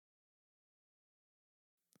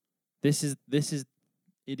This is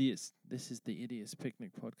idiots. This is the Idiots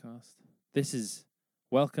Picnic podcast. This is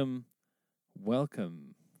welcome to.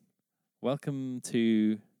 Let's just start with lose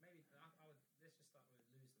the welcome.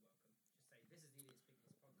 Just say this is the Idiots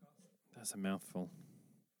Picnic podcast. That's a mouthful.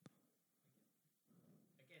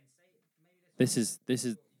 Again, say maybe This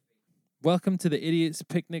is welcome to the Idiots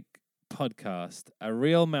Picnic podcast. A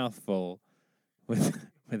real mouthful with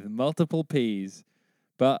multiple P's,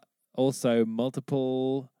 but also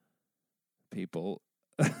multiple people.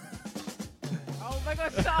 Oh my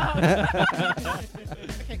gosh, shut up!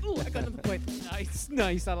 Okay, ooh, I got another point.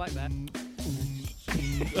 Nice, I like that.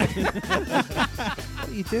 What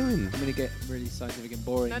are you doing? I'm gonna get really scientific and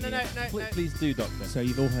boring. No. Please do, Doctor. So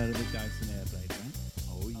you've all heard of the Dyson Airblade, right?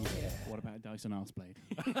 Oh yeah. What about a Dyson Arseblade?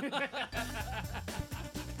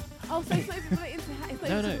 Oh, so it's not even related to it's not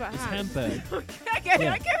No, even about it's hands. Hamburg. Okay,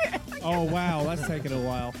 I get it. Oh wow, that's taken a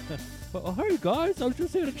while. Oh, hey guys, I was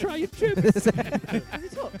just here to try your chips. Does he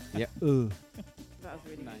talk? Yeah. That was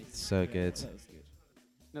really Nice. So good. That was good.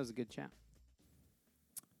 That was a good chat.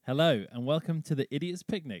 Hello and welcome to the Idiots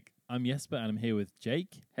Picnic. I'm Jesper and I'm here with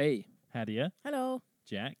Jake, Hey, Hadia, Hello.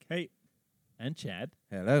 Jack, Hey. and Chad.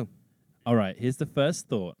 Hello. All right, here's the first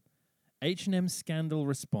thought. H&M scandal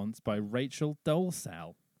response by Rachel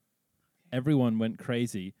Dolezal. Everyone went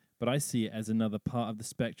crazy, but I see it as another part of the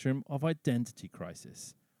spectrum of identity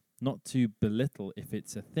crisis. Not to belittle if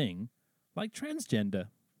it's a thing, like transgender.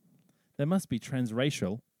 There must be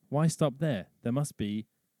transracial. Why stop there? There must be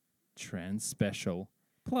trans special.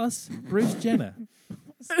 Plus, Bruce Jenner.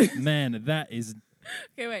 Man, that is...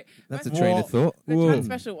 Okay, wait. That's a My- train of thought. The Whoa. trans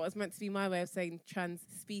special was meant to be my way of saying trans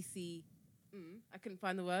species. I couldn't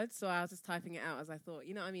find the word, so I was just typing it out as I thought.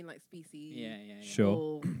 You know what I mean? Like species. yeah. Sure.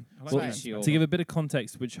 Or- like Well, that. Sure. to give a bit of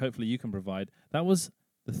context, which hopefully you can provide, that was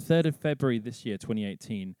the 3rd of February this year,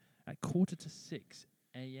 2018, at 5:45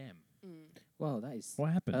 a.m. Well, that is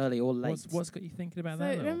What happened? early or late. What's got you thinking about So that?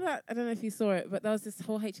 little- remember that? I don't know if you saw it, but there was this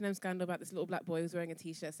whole H&M scandal about this little black boy who was wearing a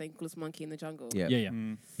T-shirt saying "Coolest monkey in the jungle." Yeah.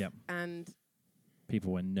 Yeah. And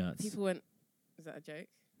People went nuts. people went, "Is that a joke?"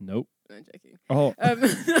 Nope. No, I'm joking. Oh, I'm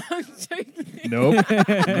joking. nope.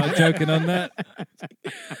 I'm not joking on that.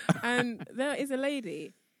 And there is a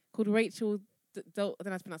lady called Rachel. I don't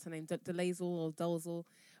know how to pronounce her name. Dolezal or Dolezal.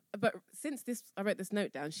 But since this, I wrote this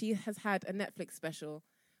note down. She has had a Netflix special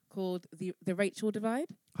called the Rachel Divide.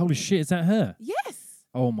 Holy shit, is that her? Yes.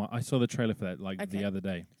 Oh my! I saw the trailer for that Okay. the other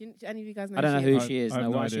day. Do any of you guys know? I don't know she who is? she is. I have No,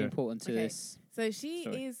 no why is she idea. important to Okay. this? So she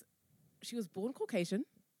Sorry. is. She was born Caucasian,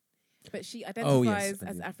 but she Oh, yes, identifies I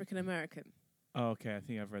as do. African American. Oh, okay, I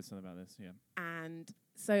think I've read something about this. Yeah. And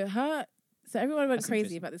so everyone went That's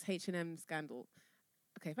crazy interesting. about this H&M scandal.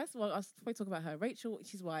 Okay, first of all, I'll probably talk about her. Rachel,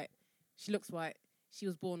 she's white. She looks white. She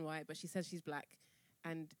was born white, but she says she's black.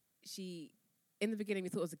 And she, in the beginning, we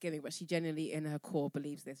thought it was a gimmick, but she genuinely, in her core,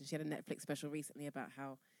 believes this. And she had a Netflix special recently about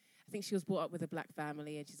how, I think she was brought up with a black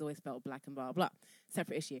family and she's always felt black and blah, blah.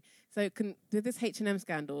 Separate issue. So with this H&M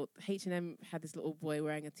scandal, H&M had this little boy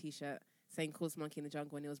wearing a T-shirt saying "Coolest monkey in the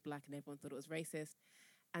jungle" and it was black and everyone thought it was racist.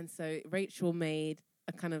 And so Rachel made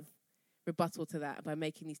a kind of rebuttal to that by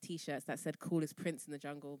making these T-shirts that said "Coolest prince in the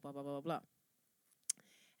jungle," blah, blah, blah, blah, blah.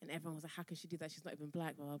 And everyone was like, how can she do that? She's not even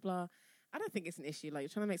black, blah, blah, blah. I don't think it's an issue. Like, you're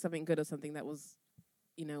trying to make something good of something that was,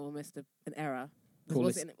 almost an error. Coolest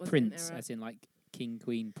Was it an prince, error? as in like king,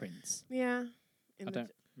 queen, prince. Yeah. I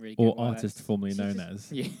don't really get Or why artist that's- formerly She's known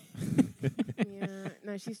just- as. Yeah. Yeah,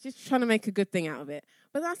 no, she's just trying to make a good thing out of it.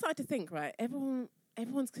 But then I started to think, right,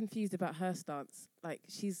 everyone's confused about her stance. Like,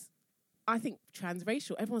 I think,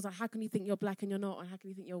 transracial. Everyone's like, how can you think you're black and you're not? And how can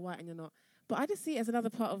you think you're white and you're not? But I just see it as another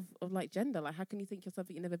part of like, gender. Like, how can you think you're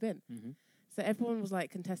something you've never been? Mhm. So everyone was,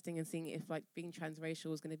 like, contesting and seeing if, like, being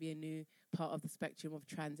transracial was going to be a new part of the spectrum of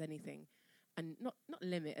trans anything. And not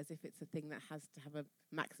limit as if it's a thing that has to have a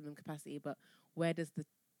maximum capacity, but where does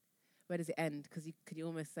it end? Because could you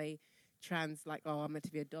almost say trans, like, oh, I'm meant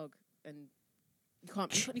to be a dog, and you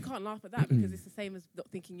can't laugh at that because it's the same as not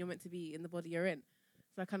thinking you're meant to be in the body you're in.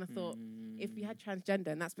 So I kind of thought if we had transgender,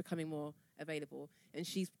 and that's becoming more available, and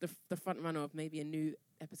she's the front runner of maybe a new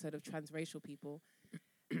episode of transracial people,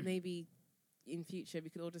 maybe in future we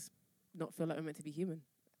could all just not feel like we're meant to be human.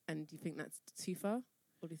 And do you think that's too far,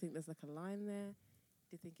 or do you think there's like a line there?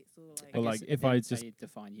 Do you think it's all like? Well, I like, guess it if I depends how just- you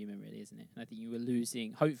define human, really, isn't it? And I think you were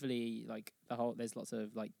losing. Hopefully, like there's lots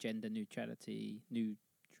of like gender neutrality,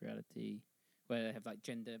 where they have like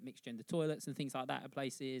mixed gender toilets and things like that at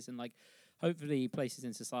places, and like hopefully places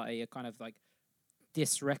in society are kind of like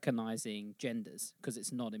disrecognizing genders because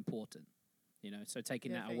it's not important. So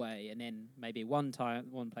taking Yeah, that okay. away, and then maybe one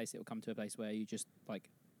place it will come to a place where you just like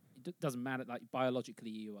it doesn't matter, like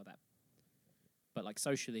biologically you are that, but like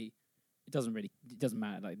socially it doesn't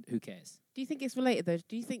matter. Like, who cares? Do you think it's related though?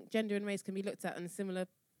 Do you think gender and race can be looked at on similar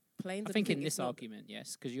planes? I or do you think in it's this not? argument,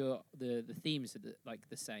 yes, because the themes are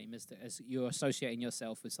the same as you're associating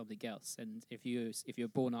yourself with something else, and if you're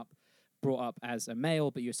brought up as a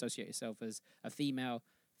male, but you associate yourself as a female,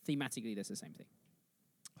 thematically that's the same thing.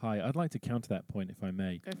 Hi, I'd like to counter that point, if I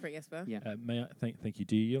may. Go for it, Jesper. Yeah. May I? Thank you.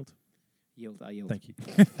 Do you yield? I yield. Thank you.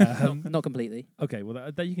 Not completely. Okay,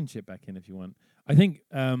 well, that you can chip back in if you want. I think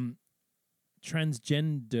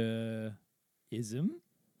transgenderism.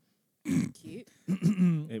 Cute.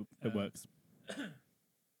 It Uh, works.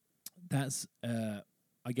 That's,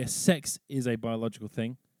 I guess, sex is a biological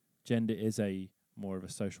thing. Gender is more of a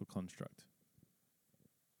social construct.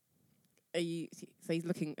 Are you? So he's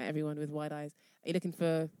looking at everyone with wide eyes. Are you looking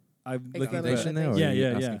for? I'm looking Foundation for, there, or Yeah, are you yeah,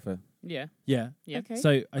 asking yeah. for? Yeah. yeah. Yeah. Okay. So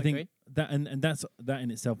I I think agree. that and that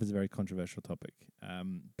in itself is a very controversial topic. But Yeah,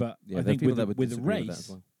 I there are think people with that would with disagree race, with that as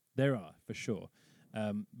well. there are for sure.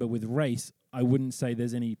 But with race, I wouldn't say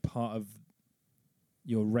there's any part of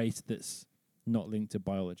your race that's not linked to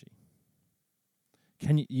biology.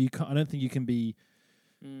 Can you can't, I don't think you can be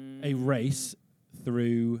a race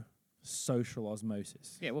through social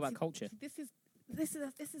osmosis. Yeah. What about See, culture? see, This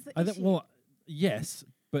is the I think issue. well, yes,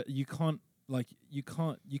 but you can't you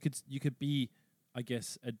could be, I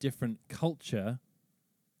guess, a different culture.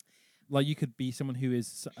 Like you could be someone who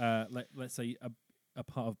is let's say a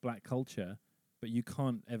part of black culture, but you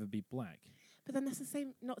can't ever be black. But then that's the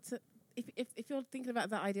same. Not to if you're thinking about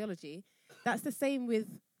that ideology, that's the same with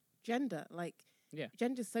gender. Like, Yeah.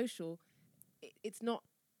 gender's social. It's not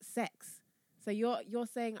sex. So you're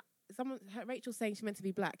saying Rachel's saying she's meant to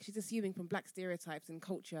be black. She's assuming from black stereotypes and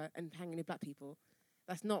culture and hanging with black people.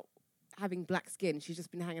 That's not having black skin. She's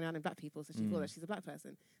just been hanging out with black people, so she thought that she's a black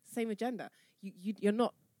person. Same with gender. You're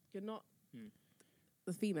not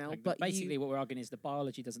the female, Like, but basically, what we're arguing is the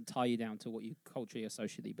biology doesn't tie you down to what you culturally or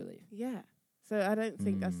socially believe. yeah. So I don't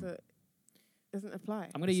think doesn't apply.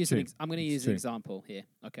 I'm going to It's use true. I'm going to It's use true. an example here.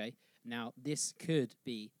 Okay. Now this could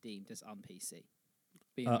be deemed as un-PC.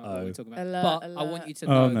 Being what Uh-oh. we're talking about. Alert, But I alert. want you to Oh,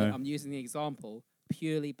 know no. that I'm using the example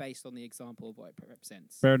purely based on the example of what it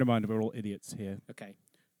represents. Bear in mind, we're all idiots here. Okay.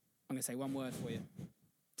 I'm going to say one word for you.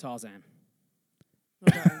 Tarzan.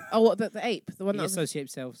 Oh, what the ape, the one He that was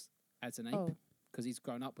associates himself as an ape oh. because he's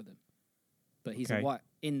grown up with them. But he's Okay. a white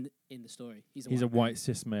in the story. He's a man. white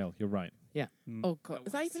cis male. You're right. Oh god,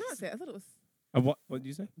 is that how you pronounce it? I thought it was. And what did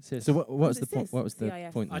you say? Cis. So what was it the point? cis? What was the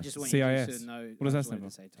CIS. point? I there? just want CIS. you to know. What does I that just stand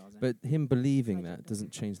wanted to say Tarzan. But him believing I that don't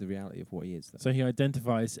doesn't change the reality of what he is. Though. So he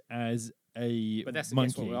identifies as a But that's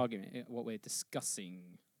monkey. what we're arguing, what we're discussing,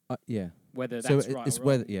 Yeah. whether So that's it- right it's or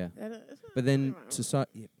whether wrong. yeah. But then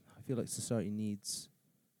society, I feel like society needs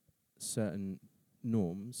certain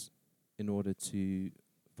norms in order to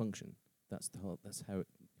function. That's the whole. That's how it.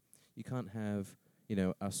 You can't have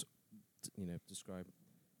us, describe.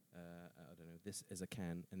 I don't know this as a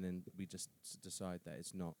can, and then we just decide that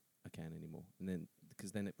it's not a can anymore, and then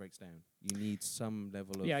because then it breaks down. You need some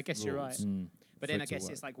level of. Yeah, I guess you're right. rules. Mm. But for then it I to guess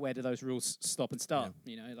work. it's like, where do those rules stop and start?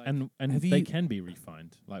 You know, like And Have they you- can be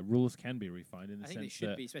refined. Like rules can be refined in the I think they sense should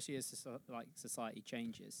that be, especially as society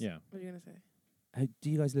changes. yeah. What are you gonna say? Do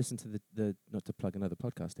you guys listen to the not to plug another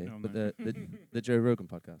podcast here, Oh, but no. the Joe Rogan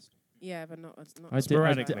podcast? Yeah, but not. It's not. I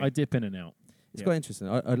Sporadically. dip in and out. It's Yeah. quite interesting.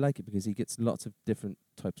 I like it because he gets lots of different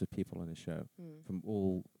types of people on his show Mm. from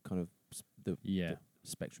all kind of Yeah.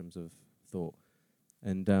 spectrums of thought,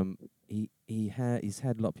 and he's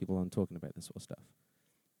had a lot of people on talking about this sort of stuff,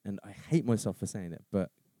 and I hate myself for saying it, but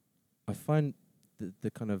I find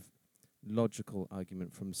the kind of logical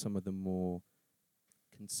argument from some of the more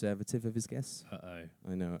conservative of his guests. I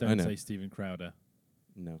know. Don't say Steven Crowder.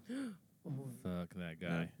 No. Fuck that No.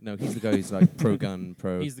 guy. No, he's the guy who's like pro-gun,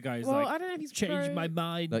 pro He's the guy who's Well, like, I don't know if he's change pro- my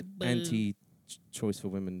mind. like boo." anti-choice for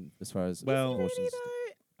women as far as Well- Really abortions.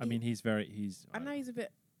 though? I mean, he's I know he's a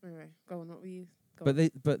bit. Anyway, go on. What were you? Go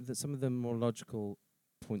But on. some of the more logical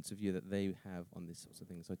points of view that they have on these sorts of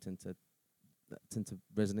things, I tend to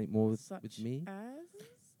resonate more with Such me.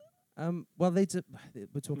 as Well, we're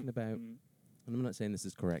talking about, Mm. and I'm not saying this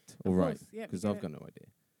is correct Of or right course, yeah, because we I've get got no idea.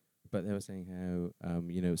 But they were saying how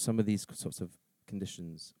some of these sorts of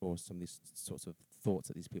conditions or some of these sorts of thoughts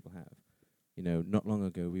that these people have, not long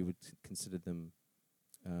ago we would consider them.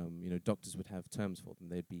 Doctors would have terms for them.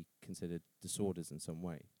 They'd be considered disorders in some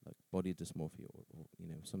way, like body dysmorphia or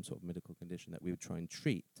some sort of medical condition that we would try and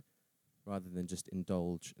treat, rather than just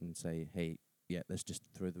indulge and say, hey, yeah, let's just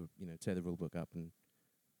tear the rule book up and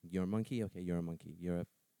you're a monkey, okay, you're a monkey. You're a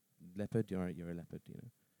leopard, you're a leopard.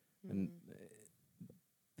 And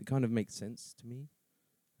it kind of makes sense to me.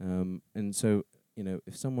 And so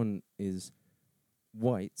if someone is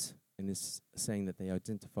white and is saying that they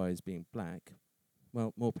identify as being black,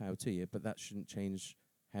 well, more power to you, but that shouldn't change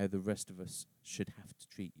how the rest of us should have to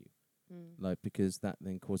treat you. Like, because that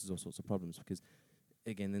then causes all sorts of problems. Because,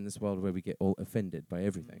 again, in this world where we get all offended by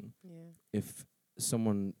everything, Yeah. if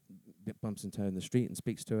someone bumps into her in the street and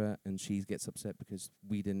speaks to her and she gets upset because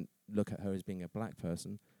we didn't look at her as being a black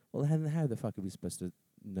person, well, then how the fuck are we supposed to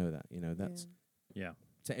know that? You know, that's Yeah.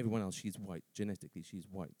 to everyone else, she's white. Genetically, she's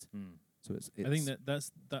white. Mm. So it's I think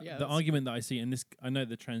that's Yeah, the that's- argument that I see, and this I know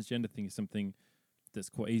the transgender thing is something that's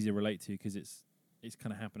quite easy to relate to because it's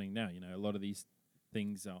kind of happening now. You know, a lot of these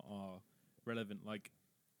things are relevant. Like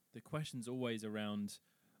the question's always around,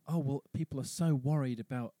 oh well, people are so worried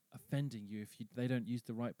about offending you if they don't use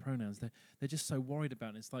the right pronouns. They're just so worried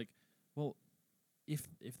about it. It's like, well, if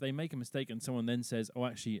they make a mistake and someone then says, oh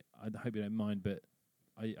actually, I hope you don't mind, but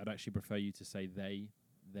I'd actually prefer you to say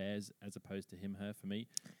theirs as opposed to him, her for me.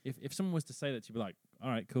 If someone was to say that, you'd be like, all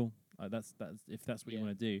right, cool. That's if that's what you Yeah.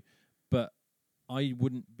 want to do. But I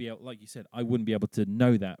wouldn't be able, like you said, I wouldn't be able to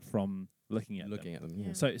know that from looking at looking them. at them. Yeah.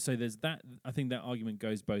 Yeah. So there's that. I think that argument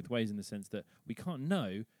goes both ways in the sense that we can't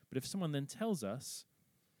know, but if someone then tells us,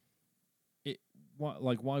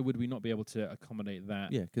 why would we not be able to accommodate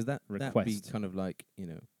that? Yeah, because that'd be request. kind of like, you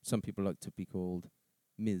know, some people like to be called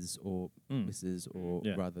Ms. or Mm. Mrs. or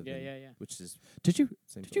Yeah. rather Yeah, than, yeah, yeah. which is Did you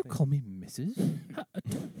same did sort you of thing. call me Mrs.?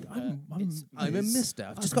 I'm a Miss. Mister.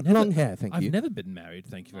 I've just I've got never- long hair, thank I've you. never been married.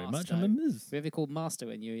 Thank you very much. I'm a Master. Ms. Were you ever called master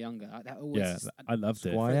when you were younger? That always. Yeah, I loved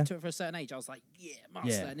it. Squire. For a certain age, I was like, yeah, master.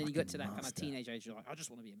 Yeah, and then you got to fucking that kind of master. teenage age, you're like, I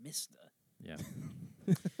just want to be a mister. Yeah.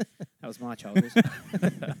 That was my childhood.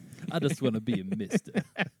 I just want to be a mister.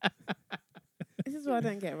 This is what I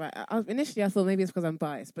don't get right. Initially, I thought maybe it's because I'm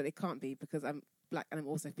biased, but it can't be because I'm black and I'm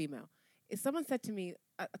also female. If someone said to me,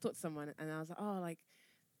 I talked to someone and I was like, oh, like,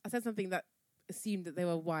 I said something that assumed that they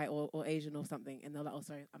were white or Asian or something, and they're like, oh,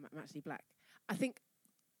 sorry, I'm actually black. I think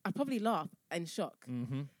I'd probably laugh in shock.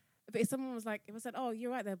 Mm-hmm. But if someone was like, if I said, oh,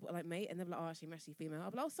 you're right there, like, mate, and they're like, oh, actually, I'm actually female,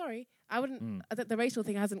 I'd be like, oh, sorry. I wouldn't, Mm. the racial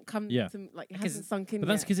thing hasn't come Yeah. to, like, it Because- hasn't sunk in But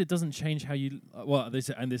that's yet. because it doesn't change how you.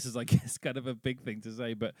 This is like it's kind of a big thing to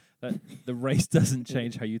say, but that the race doesn't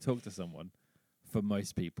change how you talk to someone. For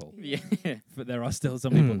most people, yeah. but there are still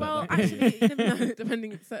some people. Well, that actually, you never know,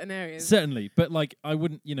 depending on certain areas. certainly, but like I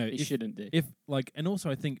wouldn't, you know, You shouldn't do. if like, and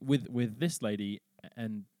also I think with this lady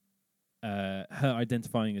and her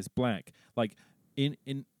identifying as black, like in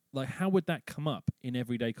like how would that come up in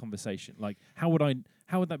everyday conversation? Like how would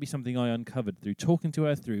that be something I uncovered through talking to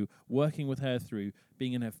her, through working with her, through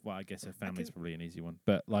being in her? Well, I guess her family's probably an easy one,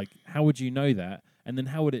 but like how would you know that? And then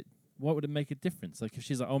what would it make a difference? Like if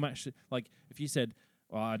she's like, oh, I'm actually, like if you said,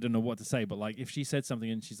 well, I don't know what to say, but like if she said something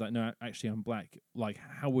and she's like, no, actually I'm black, like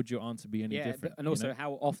how would your answer be any yeah, different? and you also know?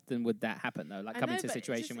 how often would that happen though? Like I coming know, to a but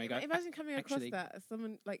situation just where you go, imagine coming actually- across that as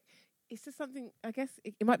someone like it's just something. I guess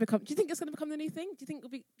it might become. Do you think it's going to become the new thing? Do you think it'll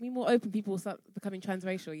be more open? People will start becoming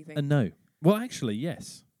transracial. You think? No. Well, actually,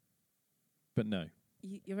 yes, but no.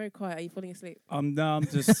 You're very quiet. Are you falling asleep? I'm oh,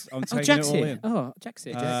 taking Jack's it all here. in. Oh, Jack's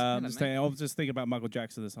here. Jack. Hello, I'm just mate. thinking, I was just thinking about Michael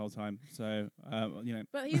Jackson this whole time. So, you know,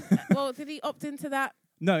 But he's well. Did he opt into that?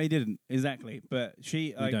 no, he didn't exactly. But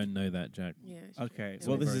she, We like, don't know that, Jack. Yeah. okay. Yeah,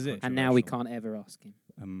 Well, very this is it. And now we controversial. can't ever ask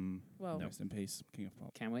him. Well, No. Rest in peace, King of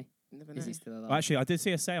Pop. Can we? never know. Is he still alive? Well, actually, I did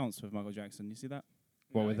see a séance with Michael Jackson. You see that?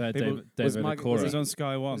 Well, with her, People- David Michael- It Okora. was on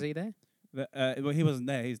Sky One. Was he there? Well, he wasn't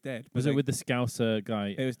there. He's dead. Was But it with the Scouser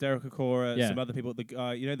guy? It was Derek Okora, Yeah. some other people. The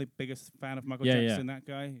guy, you know, the biggest fan of Michael Yeah, yeah. Jackson. That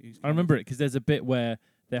guy. I remember it because there's a bit where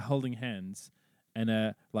they're holding hands,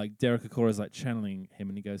 and like Derek Okora's like channeling him,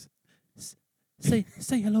 and he goes, "Say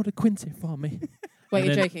hello to Quincy for me." Wait, And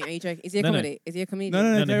you're then- joking? Are you joking? Is he a No, no. comedy? Is he a comedian?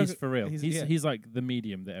 No, No, Derek- he's for real. he's- He's yeah. he's like the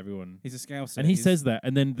medium that everyone. He's a scouser. And he He's- says that,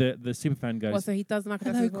 and then the superfan goes, Well, so he does Michael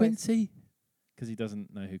 "Hello, Jackson's voice. Quincy," because he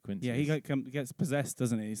doesn't know who Quincy Yeah, is. he gets possessed,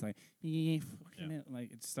 doesn't he? He's like, yeah, fucking Yeah. it.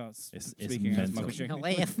 Like it starts It's speaking as mental. Michael Jackson.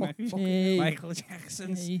 Hilarious. Hey. Michael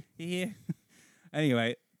Jackson's Hey. here.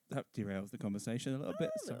 Anyway, that derails the conversation a little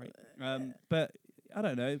bit. Sorry, but I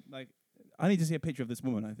don't know. Like, I need to see a picture of this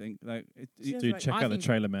woman. I think, like, She has Dude, like- check I out the think-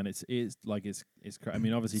 trailer, man. It's I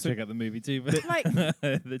mean, obviously So- check out the movie too, but Like,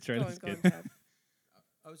 the go trailer's on, go on, good. Chad.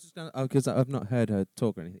 I was just gonna, because I've not heard her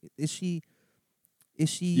talk or anything. Is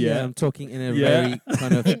she Yeah. talking in a Yeah. very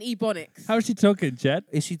kind of? In Ebonics. How's she talking, Chad?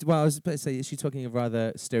 Is she? Well, I was about to say, is she talking a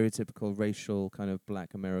rather stereotypical racial kind of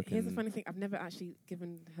black American? Here's the funny thing. I've never actually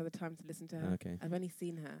given her the time to listen to her. Okay. I've only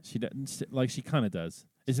seen her. She like she kind of does.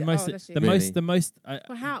 It's the Oh, most does she? the Really? most the most.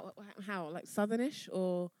 Well, how? Like Southernish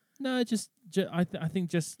or? No, I think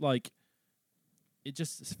just like it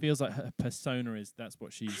just feels like her persona is that's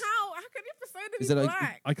what she's. How can your persona to be Is it like-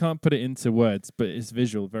 black. I can't put it into words, but it's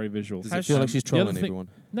visual, very visual. Does Has it feel she- like she's the other trolling thing- everyone?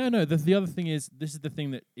 No. The other thing is, this is the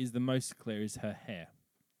thing that is the most clear is her hair.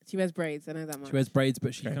 She wears braids. I know that much. She wears braids,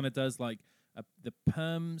 but she Okay. kind of does like the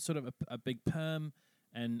perm, sort of a big perm,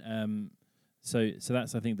 and so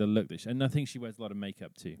that's I think the look that and I think she wears a lot of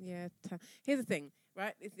makeup too. Yeah. Here's the thing,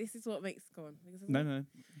 right? This is what makes go on. No.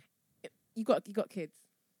 You got kids,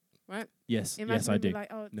 right? Yes, Imagine yes, I when do. you're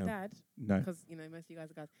like, oh, No. Dad, No. because most of you guys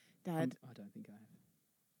are guys. Dad, I don't think I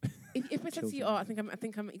have. if I said to you, Children. oh, I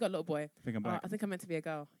think I'm, you got a little boy. I think I'm Oh, back. I think I'm meant to be a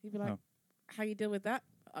girl. You'd be like, Oh. how you deal with that?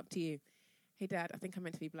 Up to you. Hey, Dad, I think I'm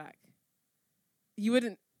meant to be black. You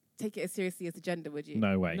wouldn't take it as seriously as the gender, would you?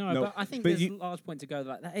 No way. No, No, but I think but there's you- a large point to go.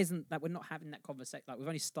 Like that we're not having that conversation. Like we've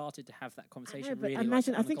only started to have that I conversation. know, but really,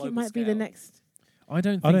 imagine. like, I on a think it global might be the scale. next. I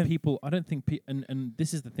don't I think don't- people. I don't think and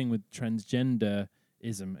this is the thing with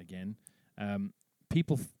transgenderism again.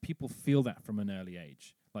 People feel that from an early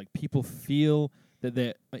age. Like people feel that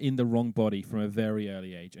they're in the wrong body from a very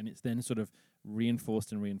early age, and it's then sort of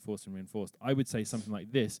reinforced and reinforced and reinforced. I would say something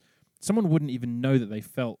like this: someone wouldn't even know that they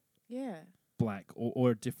felt Yeah. black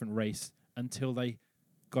or a different race until they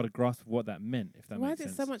got a grasp of what that meant. If that Why makes is it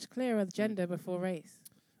sense. so much clearer gender before race?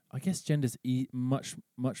 I guess gender's much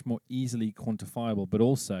more easily quantifiable, but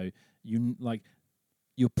also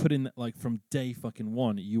you're put in like from day fucking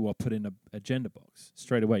one, you are put in a gender box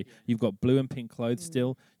straight away. You've got blue and pink clothes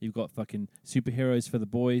still. You've got fucking superheroes for the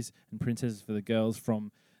boys and princesses for the girls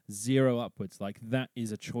from 0 upwards. Like that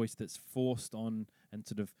is a choice that's forced on and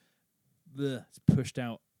sort of it's pushed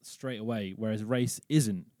out straight away, whereas race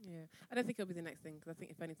isn't. Yeah. I don't think it'll be the next thing because I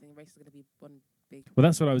think if anything, race is going to be one big Well,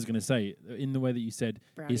 that's what I was going to say. In the way that you said,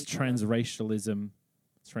 brownie is colour. transracialism,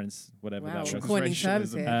 whatever Wow, that we're was. coining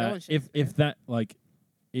terms Transracialism. here. Go on, If Shakespeare. that like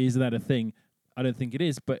is that a thing? I don't think it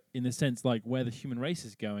is, but in the sense like where the human race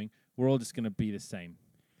is going, we're all just going to be the same.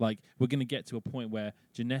 Like we're going to get to a point where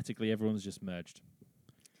genetically everyone's just merged.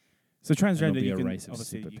 So there'll transgender, be you a can race of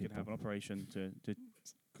obviously super you can have people. an operation to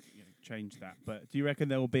change that. But do you reckon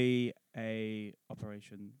there will be a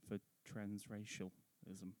operation for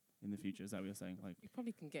transracialism in the future? Is that what you're saying? Like, You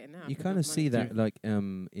probably can get it now. You if you've kind got of see money. that, like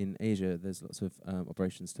in Asia, there's lots of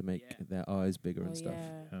operations to make Yeah. their eyes bigger Oh, and stuff.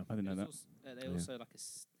 yeah. I didn't know that. They Yeah. also like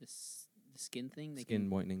the skin thing. They Skin can,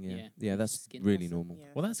 whitening, yeah, yeah, yeah, that's skin really muscle. normal. Yeah,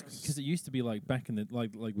 Well, that's right. because it used to be like back in the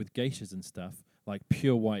like with geishas and stuff, like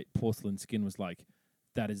pure white porcelain skin was like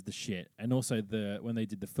that is the shit. And also when they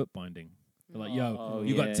did the foot binding, they're like, yo, Oh,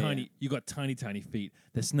 you yeah, got tiny feet.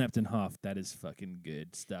 They're snapped in half. That is fucking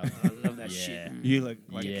good stuff. I love that Yeah. shit. You look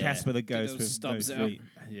like Yeah. Casper the Ghost those with stubs no out. feet.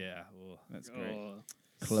 Yeah. Well, That's great. Oh.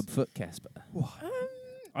 Clubfoot Casper.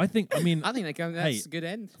 I think. I mean, I think that's Hey. a good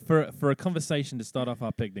end. for a conversation to start off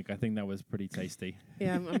our picnic, I think that was pretty tasty.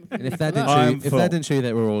 Yeah, I'm And if that didn't I show am you, if full. that didn't show you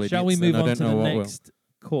that we're all idiots, Shall we move then I on don't to know the what will. next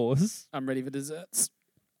course? I'm ready for desserts.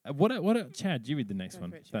 What? Chad, you read the next Go one.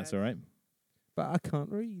 for it, If that's Chad. all right. But I can't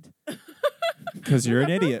read. Because you're an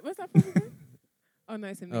idiot. What's that from again? Oh no,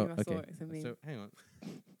 it's a meme. Oh, I saw okay. it. It's a meme. So hang on.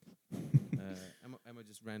 Am I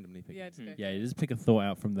just randomly picking? Yeah, just go. Yeah, you just pick a thought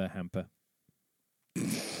out from the hamper.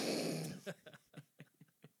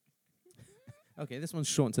 Okay, this one's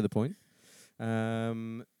short and to the point.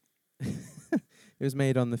 It was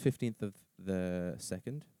made on the 15th of the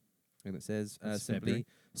 2nd, and it says That's simply February.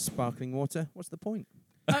 sparkling water. What's the point?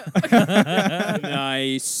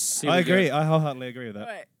 Nice. I agree. I wholeheartedly agree with that.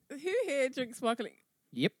 Right. Who here drinks sparkling?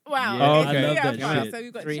 Yep. Wow. Yeah, Oh, okay, okay. I love yeah, that fine. shit. So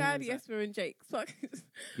we've got 3 Chad, hands up. Jesper, and Jake.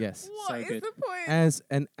 Yes. What is So good. the point? As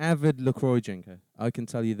an avid LaCroix drinker, I can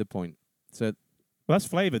tell you the point. So Well, that's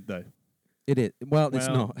flavoured though. it is. Well, it's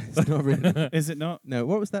Well. not. It's not really. Is it not? No.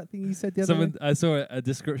 What was that thing you said the other Someone day? I saw a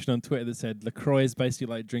description on Twitter that said LaCroix is basically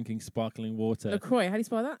like drinking sparkling water. LaCroix. How do you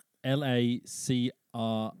spell that?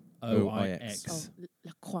 LACROIX. OIX.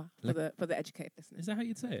 Oh, LaCroix for the educated listeners. Is that how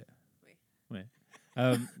you'd say it? Oui. Wait. So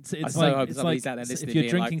I it's so like hope it's somebody's like out there if listening you're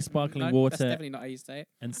being drinking like, sparkling no, water That's definitely not how you say it.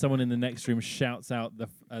 and someone in the next room shouts out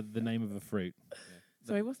the name of a fruit.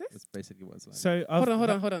 Sorry, what's this? That's basically what it's like. So Hold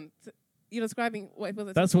on. So you're describing what it feels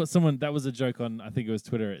like. That was a joke on, I think it was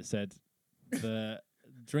Twitter. It said the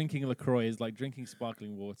drinking LaCroix is like drinking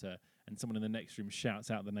sparkling water and someone in the next room shouts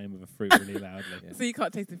out the name of a fruit really loudly. Yeah. So you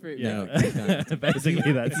can't taste the fruit. Yeah, No, you can't.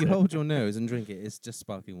 basically that's If you it. hold your nose and drink it, it's just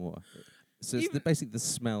sparkling water. So it's Even- basically the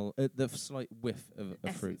smell, the slight whiff of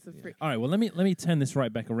a fruit. Essence of yeah. fruit. All right, well let me turn this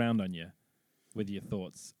right back around on you with your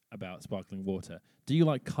thoughts about sparkling water. Do you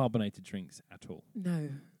like carbonated drinks at all? No.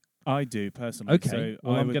 I do personally. Okay, So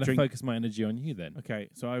well I I'm would going to drink. focus my energy on you then. Okay,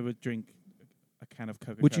 so I would drink a can of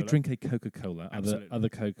Coca-Cola. Would you drink a Coca-Cola? Absolutely. Other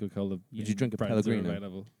Coca-Cola. Would you drink a brands are Pellegrino?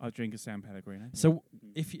 available. I'd drink a San Pellegrino. So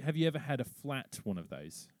have you ever had a flat one of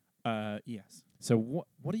those? Yes. So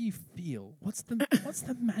what do you feel? What's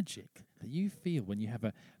the magic that you feel when you have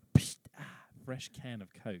a fresh can of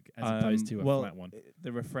Coke as opposed to a well, flat one?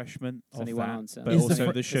 The refreshment There's of only one that, answer. but Is the also fr-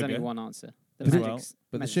 the There's sugar. only one answer. The As well. magic's,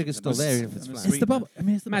 But the magic's sugar's in still the there bubbles. even if it's And the flat. It's the sweetener. bubble. I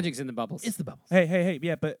mean, it's the Magic's in the bubbles. It's the bubbles. Hey,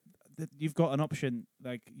 yeah, but you've got an option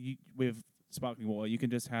like with sparkling water. You can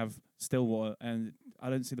just have still water, and I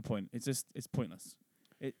don't see the point. It's pointless.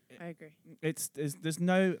 I agree. There's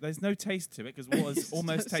no taste to it because water's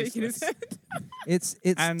almost Shaking his tasteless. head. It's.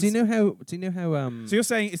 And- Do you know how? So you're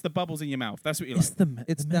saying it's the bubbles in your mouth? That's what you like. It's the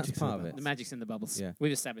It's- the that's magic's part in of the it. The magic's in the bubbles. Yeah.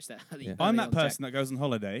 We've established that. Yeah. I'm early that on, Jack. person that goes on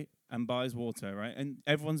holiday and buys water, right? And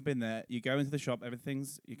everyone's been there. You go into the shop,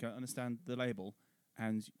 you can't understand the label,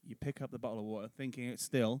 and you pick up the bottle of water thinking it's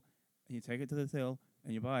still, and you take it to the till,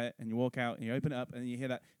 and you buy it, and you walk out, and you open it up, and you hear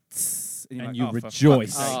that, tss, and, you're And like, you "Oh, for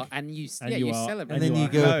rejoice. fuck's sake." Oh, and you, And yeah, you you are- celebrate. And then you are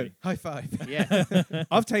go happy. high five. yeah.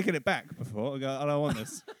 I've taken it back before. I go, I don't want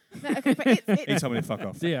this. No, okay, but He told me to fuck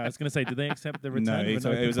off. So yeah, I was going to say, did they accept the return? No, of he an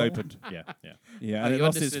told me it was bowl? opened. Yeah, yeah. Yeah, Oh, and it you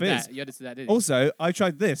lost its understood fizz. that. You understood that, didn't you? Also, I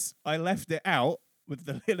tried this. I left it out with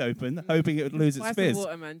the lid open, hoping it would lose its Spice of fizz,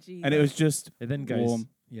 water, man. Jeez. and it was just It then goes. warm.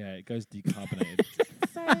 Yeah, it goes decarbonated.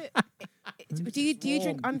 So, do you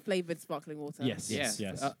drink unflavoured sparkling water? yes, Yeah. yes,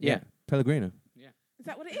 yes. Yeah. Pellegrino. Is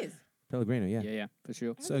that what it is? Pellegrino. Yeah. Yeah, for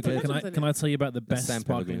sure. So But good. that's Can I what's in can it. I tell you about the That's best San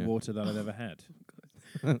sparkling Pellegrino. water that I've ever had?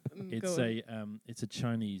 It's Go on. a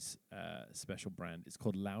Chinese special brand. It's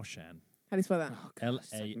called Laoshan. How do you spell that? Oh, God,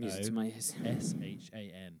 it's like music to my ears.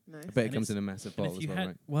 LAOSHAN. Nice. I bet it And comes it's- in a massive And bottle if as you well, had,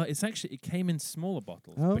 right? well, it's actually it came in smaller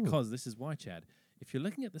bottles Oh. because this is why, Chad. If you're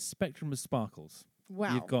looking at the spectrum of sparkles,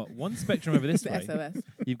 Wow. you've got one spectrum over this the way. SOS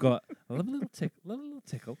You've got a little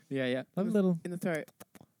tickle, Yeah, yeah. a little, in the throat.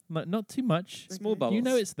 not too much. Small Okay. bubbles. You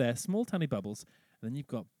know it's there, small tiny bubbles, and then you've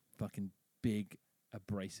got fucking big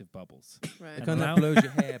abrasive bubbles. Right. It And kind now- of blows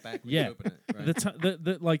your hair back when Yeah. you open it. Right?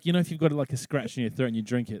 The like you know if you've got like a scratch in your throat and you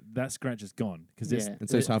drink it, that scratch is gone because Yeah. And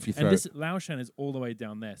so it's half your throat. And this Laoshan is all the way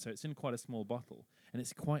down there, so it's in quite a small bottle, and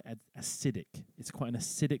it's quite acidic. It's quite an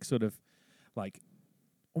acidic sort of, like,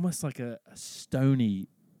 almost like a stony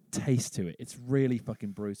taste to it. It's really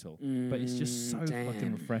fucking brutal, but it's just so fucking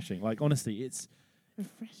Damn. refreshing. Like honestly, it's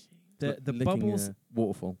Refreshing. the Licking bubbles. a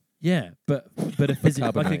waterfall. Yeah, but a fizzy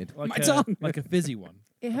Carbonated. like My a tongue. like a fizzy one.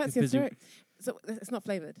 It hurts a your fizzy- throat. So it's not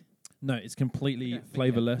flavoured. No, it's completely Okay.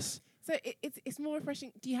 flavorless. So it's more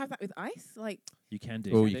refreshing. Do you have that with ice? Like You can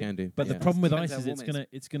do. Oh, Can you do. can do. But yeah. the problem with Depends ice how is warm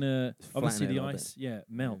it's gonna obviously Flatten it the a little ice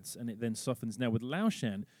melts and it then softens. Now with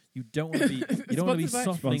Laoshan, you don't want to be you don't want to be Sponsored by-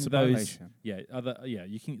 softening Sponsored by those. Laoshan.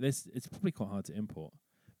 You can. It's probably quite hard to import,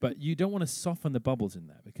 but you don't want to soften the bubbles in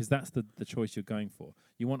there because that's the choice you're going for.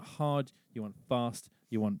 You want hard, you want fast,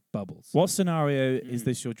 you want bubbles. What scenario is Mm.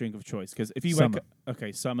 this your drink of choice? Because if you Summer. wake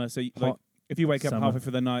up, summer. So like, Hot if you wake up summer. halfway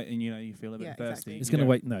through the night and you feel a bit Yeah, thirsty, exactly. It's you gonna don't-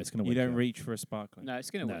 wait. No, it's gonna wait. You don't reach for a sparkling. No,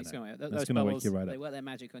 it's gonna No, wait. It's no. gonna wait. That's Those gonna wake bubbles, you right they up. work their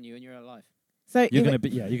magic on you, and you're alive. so. You're if gonna it- be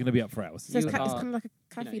you're gonna be up for hours. So it's, You it's are- kind of like a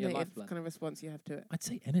you know, your caffeinated lifeblood. kind of response you have to it. I'd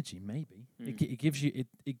say energy maybe. Mm. It gives you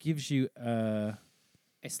it gives you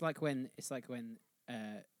It's like when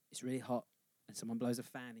it's really hot and someone blows a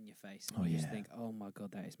fan in your face, and Oh, you just yeah. think, "Oh my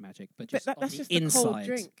god, that is magic!" But But just on that's the just the cold inside,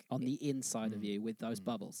 drink. on the inside of Mm. you with those Mm.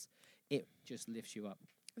 bubbles, it just lifts you up.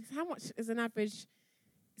 How much is an average?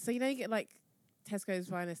 So you get like Tesco's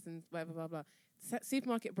Finest and whatever, blah blah.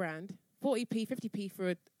 Supermarket brand, 40p, 50p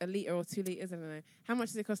for a litre or 2 litres. I don't know. How much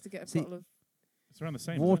does it cost to get a See, bottle of? It's around the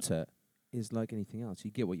same. isn't it? Water is like anything else.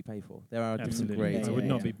 You get what you pay for. There are different Absolutely. grades. I would Yeah,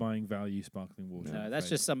 not yeah. be buying value sparkling water. No, I'm No, that's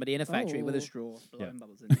afraid. just somebody in a factory with Oh. a straw blowing Yeah.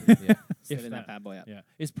 bubbles in, Yeah. filling that that. bad boy up. Yeah,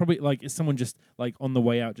 it's probably like it's someone just like on the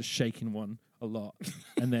way out just shaking one a lot,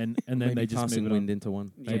 and then Maybe they just passing move it wind on. into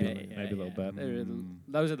one. Maybe a little bit. They're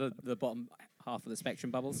those are the bottom half of the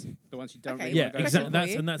spectrum bubbles, the ones you don't Okay, really Yeah, want to go Question exactly. for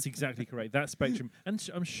That's you. and that's exactly correct. That spectrum, and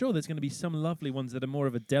I'm sure there's going to be some lovely ones that are more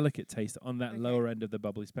of a delicate taste on that Okay. lower end of the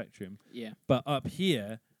bubbly spectrum. for. Yeah. But up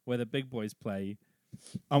here, where the big boys play,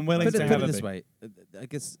 I'm willing Put to it, have put it a this big. way. I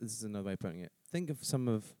guess this is another way of putting it. Think of some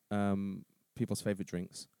of people's favorite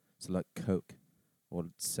drinks, so like Coke or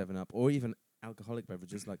 7-Up, or even alcoholic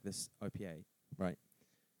beverages like this IPA, right?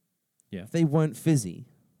 Yeah. If they weren't fizzy,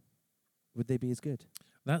 would they be as good?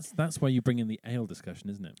 that's why you bring in the ale discussion,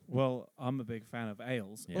 isn't it? Well, I'm a big fan of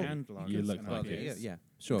ales Yeah. and You lagers. look and like IPAs. it. Yeah,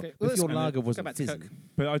 sure. Okay, well, If your let's lager go wasn't back to fizzy, Coke.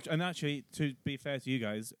 But and actually, to be fair to you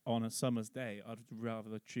guys, on a summer's day, I'd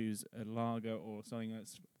rather choose a lager or something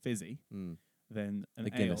that's fizzy than an A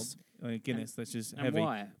Guinness. ale. A Guinness that's just And heavy.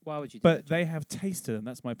 why? Why would you do But that? they have taste to them.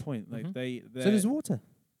 That's my point. Like Mhm. they. so does water.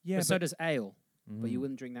 Yeah, But so but does ale. But you Mm.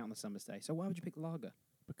 wouldn't drink that on a summer's day. So why would you pick lager?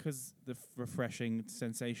 because the refreshing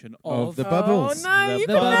sensation Of the bubbles. Oh no, you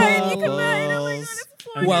The can learn. You can bubbles. learn. Oh my god, it's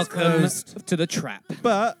And Welcome Closed. to the trap.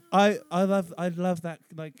 But I love that.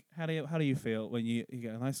 Like, how do you feel when you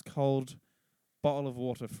get a nice cold bottle of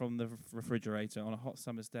water from the refrigerator on a hot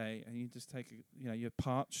summer's day, and you just take you're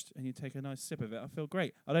parched and you take a nice sip of it? I feel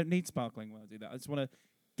great. I don't need sparkling when I do that. I just want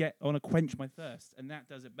to quench my thirst, and that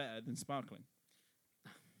does it better than sparkling.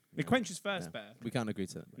 It quenches thirst No. better. We can't agree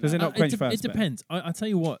to that. Does it not quench It first? depends. I tell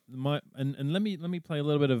you what. And let me play a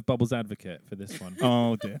little bit of Bubbles advocate for this one.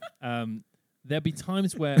 Oh dear. There'll be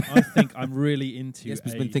times where I think I'm really into. Yes,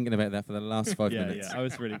 we've been thinking about that for the last 5 minutes. Yeah, I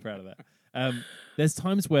was really proud of that. There's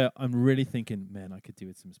times where I'm really thinking, man, I could do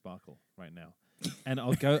with some sparkle right now, and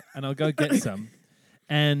I'll go get some,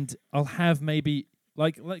 and I'll have maybe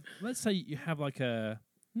like let's say you have like a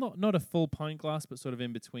not a full pint glass, but sort of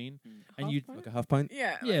in between, and Half you pint? Like a half pint.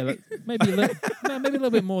 Yeah. yeah like maybe a little, no, maybe a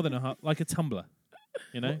little bit more than a half, like a tumbler,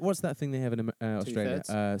 you know. What's that thing they have in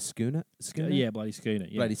Australia? Schooner. Schooner. Yeah, bloody schooner.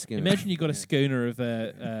 Yeah. Bloody schooner. Imagine you got a Yeah. schooner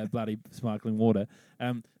of bloody sparkling water.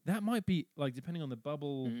 That might be like, depending on the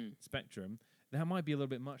bubble spectrum, that might be a little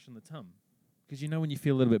bit much on the tongue, because when you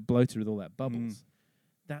feel a little bit bloated with all that bubbles,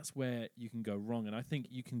 that's where you can go wrong. And I think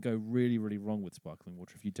you can go really, really wrong with sparkling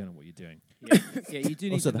water if you don't know what you're doing. Yeah, you do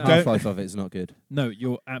need Also, to the know. half-life of it is not good. No,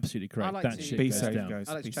 you're absolutely correct. like That to shit Be goes safe, down. guys.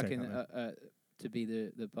 I like to Be chuck safe in out there. to be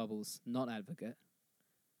the bubbles not advocate.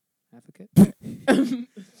 Advocate.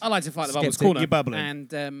 I like to fight the bubbles Skeptic, corner. you're bubbling.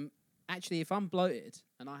 And actually, if I'm bloated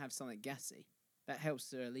and I have something gassy, that helps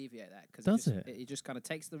to alleviate that. Cause Does it? it? It just kind of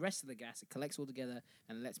takes the rest of the gas, it collects all together,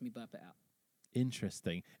 and lets me burp it out.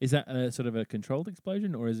 Interesting. Is that sort of a controlled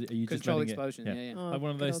explosion, or are you just Controlled letting explosion. Yeah. Yeah, yeah. Oh, like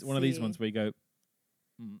one of good those old these C. ones where you go,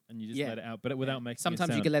 and you just Yeah. let it out, but without Yeah. making Sometimes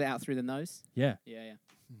a you sound. can let it out through the nose. Yeah, Yeah,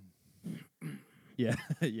 yeah. yeah,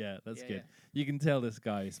 yeah. That's Yeah, good. You can tell this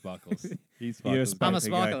guy sparkles. He You're a sparkles. I'm a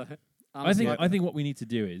Sparkling guy. sparkler. I'm I a think sparkler. I think what we need to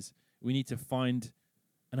do is we need to find,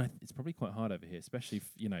 and it's probably quite hard over here, especially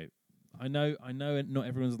if, I know not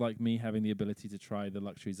everyone's like me having the ability to try the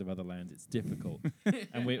luxuries of other lands. It's difficult,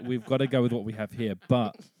 and we've got to go with what we have here.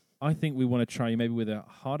 But I think we want to try maybe with a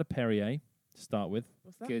harder Perrier to start with.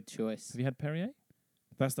 What's that? Good choice. Have you had Perrier?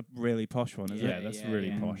 That's the really posh one, isn't Yeah, it? that's yeah, really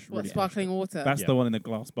yeah. posh. What, really posh sparkling stuff. water? That's Yeah. the one in the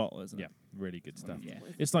glass bottle, isn't it? Yeah, really good stuff. Yeah.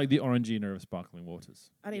 It's like the Orangina of sparkling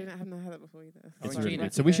waters. I don't even have never had that before either. It's Orangina. really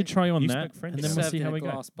good. So we should try on You that, spoke French. and then we'll Served see in how a we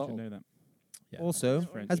go. glass Should bottle. know that. Yeah. Also,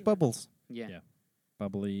 French. has bubbles. Yeah. Yeah.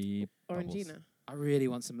 Bubbly. bubbles. Orangina. I really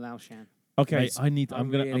want some Laoshan. Okay. Mate, so I'm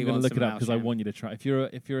gonna really look want it some up because I Laoshan. want you to try. If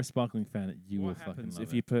you're a sparkling fan, you will what fucking happens love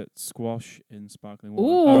if it. you put squash in sparkling Ooh.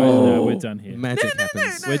 water? All right, no, Ooh. we're done here. Magic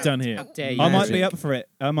happens. We're done here. How dare you? I might Magic. be up for it.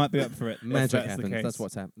 if Magic that's the happens. case. That's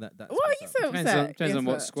what's happened. That's Why are you so Depends upset? on- depends on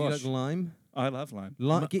what Yes, Do you like squash. lime? I love lime.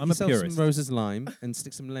 Get I'm a yourself purist. some Rose's lime and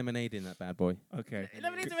stick some lemonade in that bad boy. Okay.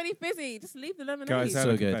 Lemonade's already fizzy. Just leave the lemonade. Guys, I have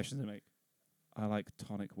So a good. confession to make. I like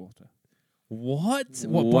tonic water. What?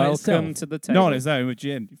 What by Welcome itself? to the table. Not on its own with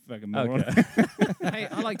gin. You fucking moron. Okay. Hey,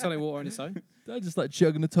 I like tonic water on its own. I just like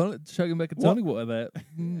chugging back a What? tonic water there.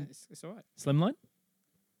 Yeah, it's all right. Slimline?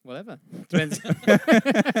 Whatever. Depends. Depends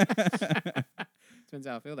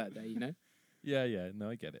how I feel that day, you know. Yeah. No,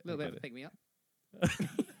 I get it. A little I bit get it. pick me up.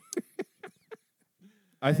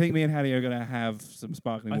 I think me and Hattie are going to have some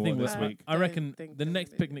sparkling I water think this we're- week. I reckon think the I'm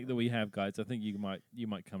next gonna do picnic that. that we have, guys, I think you might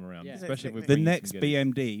come around, Yeah. especially if we Next The bring you some next goodies.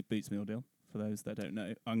 BMD Boots Meal deal, for those that don't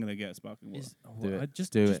know, I'm going to get sparkling water. Do it.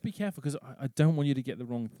 Just Do it. be careful because I don't want you to get the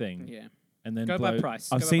wrong thing Yeah. and then Go by blow.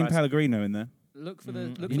 price. I've Go by seen price. Pellegrino in there. Look for the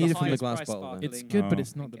Mm. look You for need the it from the highest glass price bottle, then. It's sparkling good, but Oh.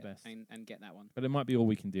 it's not and the get- best. And get that one. But it might be all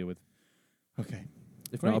we can deal with. Okay.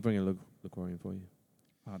 If Great. not, I'll bring a LaCroix for you.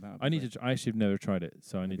 Oh, that would I be need great. to. I actually have never tried it,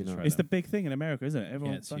 so I need Maybe to not. try It's the that. big thing in America, isn't it?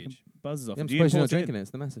 Everyone it's fucking huge. buzzes off. Yeah, I'm it. Do you surprised you're not import it drinking it.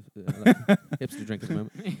 It's the massive hipster drink at the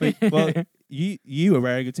moment. well, you were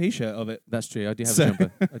wearing a T-shirt of it. That's true. I do have So- a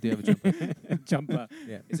jumper. I do have a jumper. Jumper.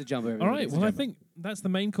 Yeah. It's a jumper. All right. everybody. Well, I think that's the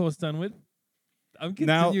main course done with. I'm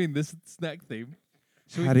Now- continuing this snack theme.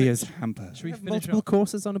 Should we Hattie fin- is hamper. Should we Have finish multiple off?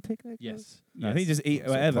 courses on a picnic? Yes. No, I think just eat Sort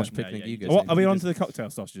of whatever. posh picnic Yeah, you you go just- What, to. are we You on just- to the cocktail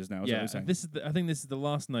sausages now? Is that what Yeah. you're saying? I think this is the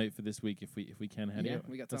last note for this week. If we can, Hattie. Yeah,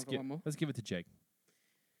 we got time let's for gi- one more. Let's give it to Jake.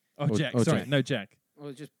 Oh, Or- Jack. or Sorry, Jack. no Jack.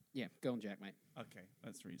 Or just go on, Jack, mate. Okay,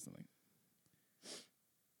 that's reasonably.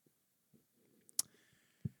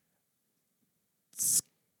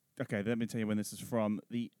 Okay, let me tell you when this is from.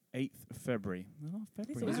 The 8th of February. Oh,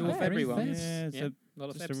 February. These These are are all all February February ones. Yeah, Yeah, so a lot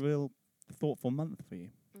of just a Febs. real thoughtful month for you.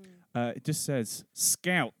 Mm. It just says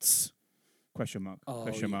Scouts, question mark, Oh,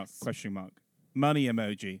 question mark, yes. question mark, money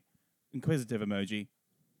emoji, inquisitive emoji,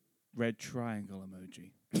 red triangle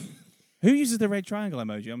emoji. Who uses the red triangle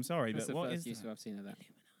emoji? I'm sorry, That's but the what first is use that? I've seen of that.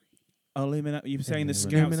 Illuminati. You're saying the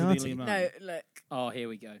Illuminati. Scouts are the Illuminati. No, look. Oh, here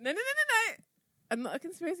we go. No. I'm not a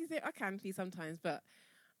conspiracy theory. I can be sometimes, but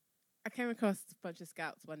I came across a bunch of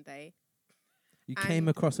scouts one day. You And- came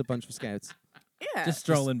across a bunch of scouts Yeah. Just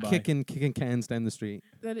strolling by. kicking cans down the street.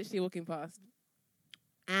 They're literally walking past.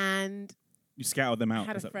 And You scouted them I out.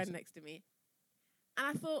 had is a that what friend next to me. And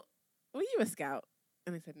I thought, were you a scout?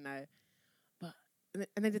 And they said no. But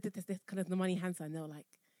and they did this kind of the money hand sign. They were like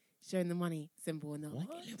showing the money symbol and they were like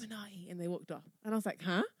Illuminati. And they walked off. And I was like,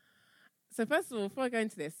 huh? So first of all, before I go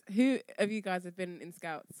into this, who of you guys have been in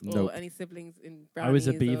scouts or Nope. any siblings in I was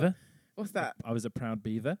a brownies or- beaver. What's that? I was a proud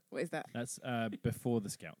beaver. What is that? That's before the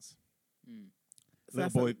scouts. Mm. So Little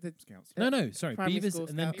that's boy like the- scouts. No, sorry, Primary beavers school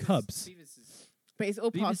and then scouts. cubs. but it's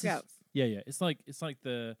all part Beavers of is- scouts. Yeah. It's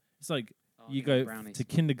like Oh, you I go think brownies. to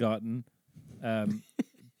kindergarten,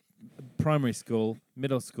 primary school,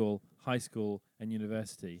 middle school, high school, and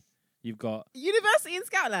university. You've got University in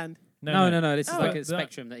Scoutland. No. This is Oh. like But a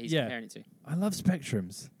spectrum that he's yeah. comparing it to. I love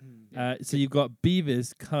spectrums. Yeah. So you've got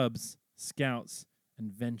beavers, cubs, scouts,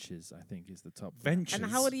 and ventures. I think is the top. one. Ventures. And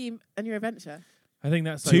how old are you on your adventure? I think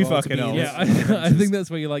that's Too like, old to fucking be old. in Yeah, this. I think that's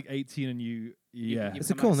where you're like 18 and you yeah. It's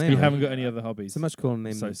a come cool out name, You right? haven't got any other hobbies. It's a much cooler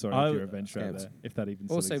name. So than- sorry I- if you're a venture out Scouts. there, if that even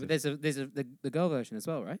still Also, but exists. there's the girl version as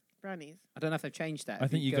well, right? Brownies. I don't know if they've changed that. I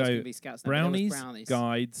think you girls go can be scouts now, but there was brownies,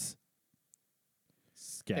 guides,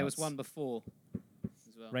 scouts. There was one before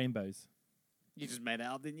as well. Rainbows. You just made it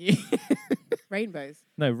up, didn't you? Rainbows.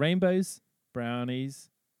 No, rainbows, brownies,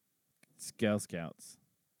 Girl Scouts,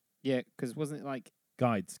 Yeah, because wasn't it like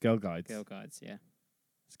guides, girl guides, Girl Guides? Yeah,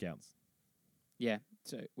 scouts. yeah.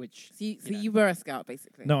 So which So know. you were a scout,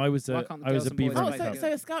 basically. No, I was Why a can't the I was girls a and boys beaver. Oh, and a play cub.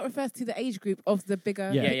 so a scout refers to the age group of the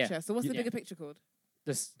bigger Yeah. Yeah, picture. yeah. So what's the Yeah. bigger picture called?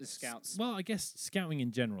 the scouts? Well, I guess scouting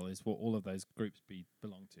in general is what all of those groups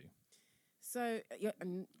belong to. So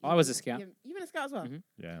and I was a scout. You've been a scout as well. Mhm.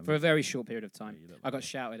 Yeah. For a very short period of yeah, time. you look I got like-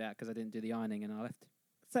 shouted at because I didn't do the ironing and I left.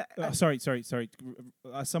 So Sorry.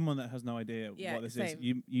 As someone that has no idea Yeah, what this same.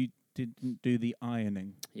 is, you didn't do the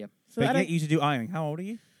ironing. so They I get don't- you to do ironing. How old are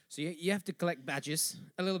you? So you have to collect badges,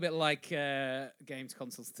 a little bit like games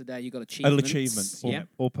consoles today. You got achievements. achievements, yeah.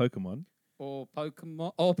 or Pokemon. Or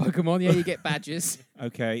Pokemon. Yeah, you get badges.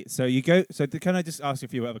 Okay, so you go. So can I just ask you a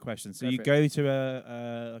few other questions? So Go you for it. go to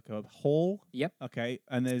a like a hall. Yep. Okay,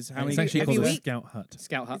 and there's how It's many? actually every called a week? Scout Hut.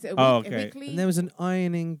 Scout Hut. is it a, Oh, week, okay. a weekly? And there was an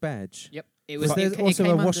ironing badge. Yep. It Was was. there it also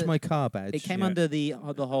came a wash under- my car badge? It came Yeah. under the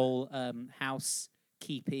whole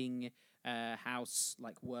housekeeping, house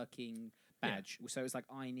like working badge. So it was like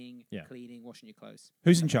ironing, Yeah. cleaning, washing your clothes.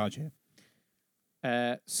 Who's in charge here?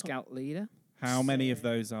 Scout leader. How many of So-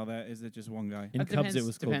 those are there? Is there just one guy? In That Cubs, it depends-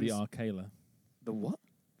 was called the depends. Arcala. The what?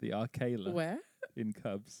 The Arcala Where? in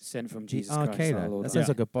Cubs. Sent from The Jesus Christ, our Arcada. Lord. That sounds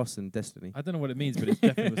Yeah. like a boss in Destiny. I don't know what it means, but it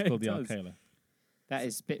definitely was called It the Oh, does. Arcala. That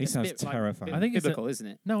is bit. He it's a sounds bit like terrifying. I think it's a- biblical, isn't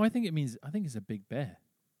it? No, I think it's a big bear,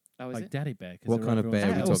 Oh, is like it? Daddy Bear. 'cause What they're kind of everyone's bear are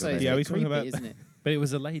we like, That talking also about? is Yeah, a we bit talking creepy, about- isn't it? But it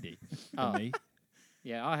was a lady for Oh. me.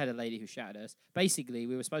 Yeah, I had a lady who shouted at us. Basically,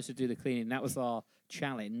 we were supposed to do the cleaning. That was our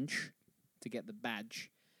challenge to get the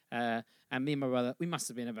badge. And me and my brother, we must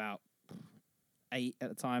have been about 8 at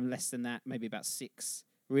the time, less than that, maybe about 6,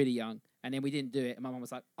 really young. And then we didn't do it. And my mum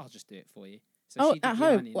was like, "I'll just do it for you." So Oh, she did at the home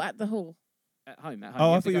ironing. or at the hall? At home. Oh, have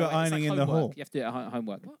I to thought you go were away. It's ironing like in the homework. hall. You have to do it at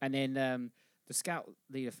homework. And then the scout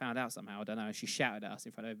leader found out somehow. I don't know. And she shouted at us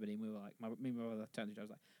in front of everybody. And we were like, me and my brother turned to each other. I was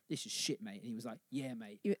like, "This is shit, mate." And he was like, "Yeah,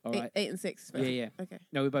 mate." You All right. 8 and 6. Yeah, yeah. Okay.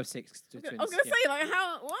 No, we're both 6. I was gonna yeah. say like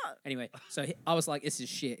how what? Anyway, so I was like, "This is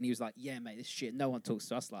shit," and he was like, "Yeah, mate, this is shit. No one talks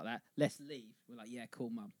to us like that. Let's leave." We're like, "Yeah,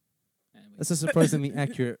 cool, mum." And we- That's a surprisingly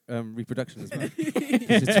accurate reproduction as well.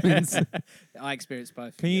 You're twins. I experienced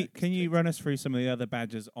both. Can yeah, you it's can you twins. run us through some of the other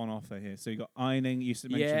badges on offer here? So you got ironing. You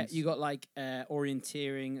mentioned. Yeah, you got like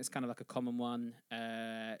orienteering. It's kind of like a common one.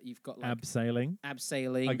 You've got like Abseiling.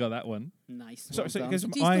 abseiling. I got that one. Nice. So, well so it done. goes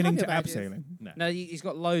from Do you still have ironing your to badges? abseiling. No. No, he's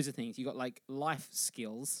got loads of things. You got like life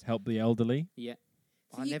skills. Help the elderly, Yeah.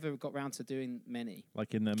 So I you- never got round to doing many.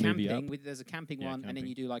 like in the movie Camping, Up. there's a camping Yeah, one, and then camping.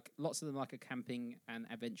 you do like lots of them like a camping and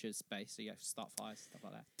adventure space. So you have to start fires, stuff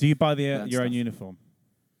like that. Do you buy the Learn your own stuff. uniform?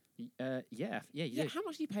 Yeah, you Yeah, do. how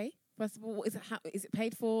much do you pay? First of all, what is it? How is it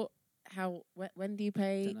paid for? How? When do you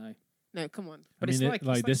pay? Don't know. No, come on. But I it's mean, like,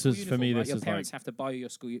 like it's this school was for me. uniform, right? This Your was parents like have to buy you your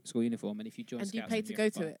school uniform, and if you join And do you Scouts, pay then to you go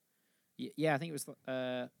have to buy it? Yeah, I think it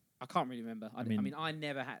was. I can't really remember. I mean- mean, I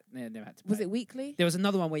never had to. Was pay. it weekly? There was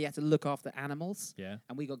another one where you had to look after animals, yeah.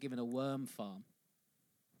 and we got given a worm farm.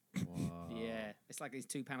 Wow. Yeah, it's like these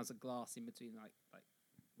 2 panels of glass in between, like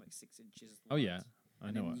 6 inches. Oh yeah, wide, I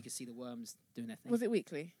and know. then It. you can see the worms doing their thing. Was it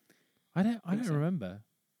weekly? I think don't so. remember.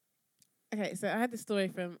 Okay, so I had this story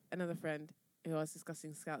from another friend who I was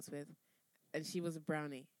discussing scouts with, and she was a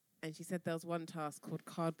brownie, and she said there was one task called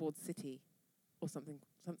Cardboard City, or something.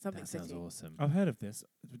 Something That sounds city. awesome. I've heard of this.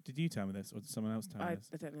 Did you tell me this, or did someone else tell me I this?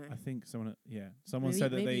 don't know. I think someone. Yeah, someone Maybe-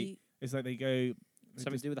 said that maybe, it's like they go.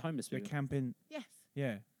 Something to do with the homeless They're people. camping. yes.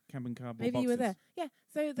 Yeah, camping cardboard Maybe boxes. you were there. Yeah.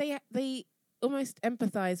 So they almost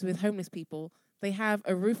empathise with homeless people. They have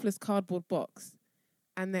a roofless cardboard box,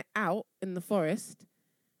 and they're out in the forest,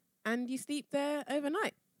 and you sleep there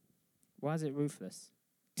overnight Why is it roofless?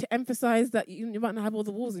 to emphasise that you might not have all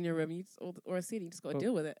the walls in your room, or a ceiling. You just got to Well,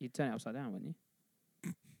 deal with it. You'd turn it upside down, wouldn't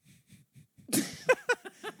you?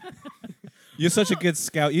 You're such a good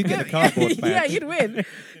scout. You get the cardboard badge. Yeah, you'd win.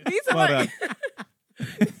 These are Well like.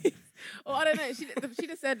 Or I don't know. She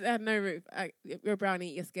just said no roof. You're a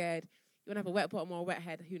brownie. You're scared. You want to have a wet bottom or a wet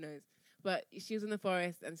head. Who knows? But she was in the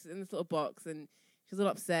forest and she's in this little box and she was all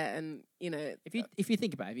upset and If you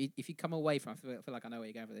think about it, if you come away from, I feel like I know where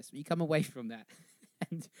you're going for this. But you come away from that,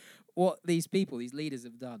 and what these people, these leaders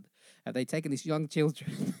have done, have they taken these young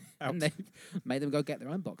children Out. and they've made them go get their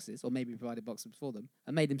own boxes, or maybe provided boxes for them,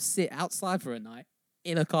 and made them sit outside for a night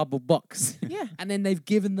in a cardboard box, yeah. and then they've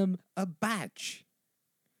given them a badge.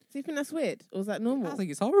 So you think that's weird or is that normal? I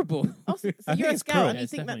think it's horrible. Oh, so I you're think a it's scout cruel. and Yeah, you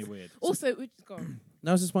it's think definitely that's weird. also go on.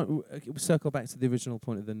 No, I was just want we'll circle back to the original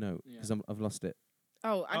point of the note Yeah. because I've lost it.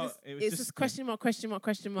 Oh, it was it's just- just question mark, question mark,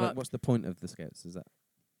 question Like, mark, what's the point of the scouts? Is that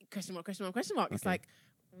question mark, question mark, question mark. It's Okay. like,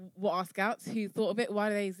 what are scouts? Who thought of it? Why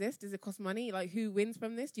do they exist? Does it cost money? Like, who wins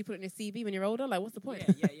from this? Do you put it in your CV when you're older? Like, what's the point?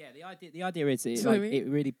 Yeah. The idea is Do you know what I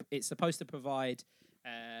mean? it's supposed to provide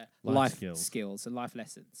Life life skills. skills and life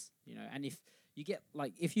lessons. And if you get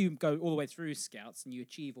if you go all the way through scouts and you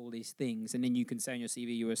achieve all these things, and then you can say on your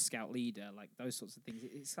CV you were a scout leader, like those sorts of things.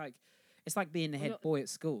 It's like being the head Well, boy at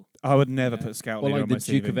school. I would never Yeah. put scout Or leader like on the my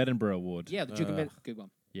Duke CV. of Edinburgh Award. Yeah, the Duke of Ugh. Ed- good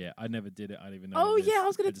one. Yeah, I never did it. I don't even know. Oh what it is. yeah, I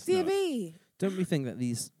was gonna just know it. DV. don't we think that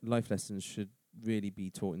these life lessons should really be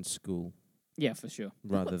taught in school Yeah, for sure.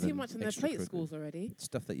 They've rather got than too much on their plate at extracurricular? schools already.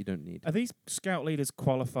 Stuff that you don't need. Are these scout leaders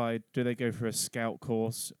qualified? Do they go for a scout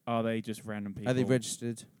course? Are they just random people? Are they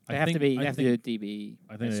registered? They I have to think- be. I They have to think- do a DB.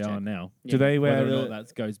 I think they are now. Do they wear Whether or the? not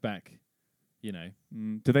that goes back, Do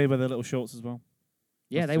they wear the little shorts as well?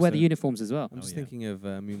 Yeah, That's they just wear the a- uniforms as well. I'm Oh, just yeah. thinking of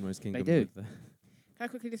Moonrise Kingdom. do. With the Can I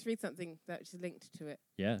quickly just read something that is linked to it?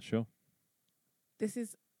 Yeah, sure. This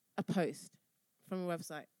is a post from a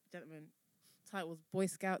website, gentlemen. Titled "Boy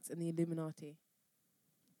Scouts and the Illuminati."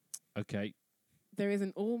 Okay. There is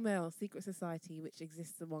an all-male secret society which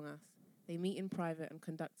exists among us. They meet in private and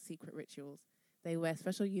conduct secret rituals. They wear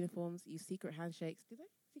special uniforms, use secret handshakes. Do they?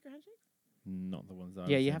 Secret handshakes? Not the ones I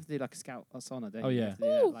Yeah, was you in. have to do like a scout persona, don't Oh, you? You yeah. have to do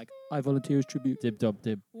that, Ooh. like I volunteer as tribute. Dib dob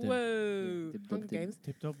dib. dib. Whoa! Dib, dib, Hunger dib. Games.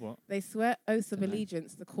 Tip top what? They swear oaths of Dunno.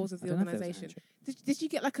 allegiance to the cause of I the don't know if there was a organisation. handshake. Did you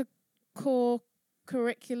get like a core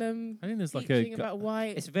curriculum I think there's like teaching a. about why?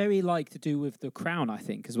 It's very like to do with the crown, I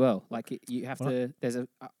think, as well. Like you have What? to. There's a.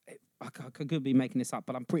 I could be making this up,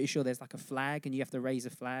 but I'm pretty sure there's like a flag, and you have to raise a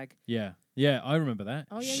flag. Yeah, yeah, I remember that.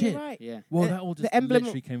 Oh yeah, Shit. you're right. Yeah. Well, The- that all the just emblem-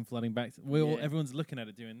 literally came flooding back. Yeah. Everyone's looking at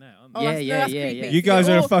it doing that, aren't Oh, they? Yeah, that's, yeah, that's yeah, creepy. yeah. You guys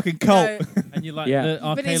You're are a all- fucking cult. No. And you like Yeah. the You've been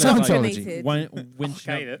arcade indoctrinated. winch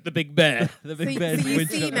up, the big bear. the So, big so bear's you winching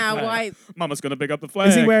see up the now flag. why Mama's gonna pick up the flag.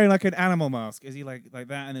 Is he wearing like an animal mask? Is he like that?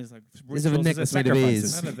 And there's like Is there a rituals, necklace there made of sacrifices?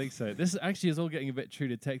 ears? I don't think so. This actually is all getting a bit True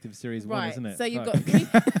Detective series one, right. isn't it? So you've Fuck.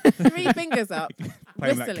 got three fingers up,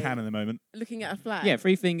 Playing that whistling, can in the moment. looking at a flag. Yeah,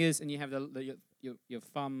 3 fingers, and you have your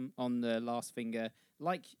thumb on the last finger,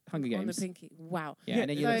 like Hunger on the Games. pinky. Wow. Yeah, and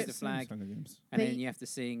then you so- lift the flag, Hunger Games. and They- then you have to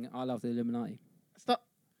sing "I Love the Illuminati." Stop.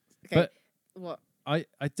 Okay. But- what?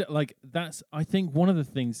 like that's. I think one of the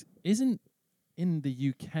things isn't in the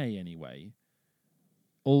UK anyway.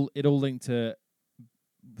 All linked to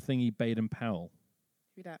thingy Baden Powell.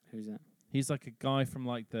 Who that? Who's that? He's like a guy from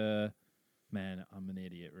like the man. I'm an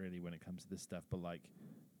idiot really when it comes to this stuff, but like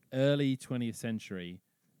early 20th century,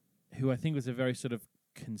 who I think was a very sort of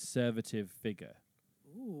conservative figure.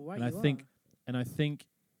 Ooh, right. And I you think- are. And I think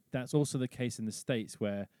that's also the case in the States,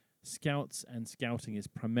 where scouts and scouting is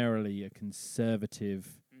primarily a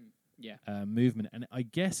conservative Yeah. movement. And I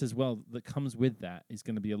guess as well that comes with that is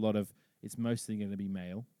going to be a lot of. It's mostly going to be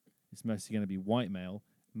male. It's mostly going to be white male,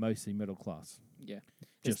 mostly middle class. Yeah,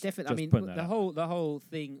 there's Just- definitely. I just mean, putting that the out. whole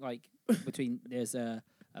thing, like between there's a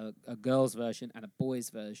girl's version and a boy's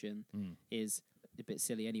version Mm. is a bit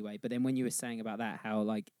silly anyway. But then when you were saying about that, how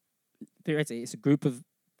like theoretically it's a group of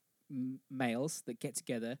males that get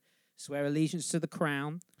together, swear allegiance to the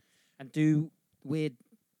crown, and do weird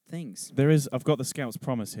things. There is. I've got the Scout's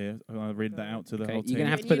promise here. I'll read that out to the Okay, whole you're team. gonna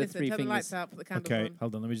have In to put the unison, 3 turn the lights fingers. out, put the candles Okay. on.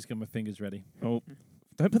 Hold on, let me just get my fingers ready. Oh,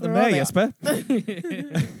 don't put them Where are there, they?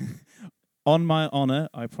 Jesper. On my honour,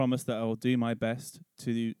 I promise that I will do my best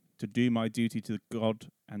to do my duty to God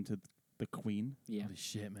and to the Queen, Yeah. Holy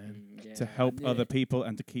shit, man. Yeah, to I help knew other it. people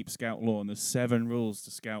and to keep Scout law. And there's 7 rules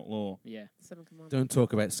to Scout law. Yeah. 7 commandments. Don't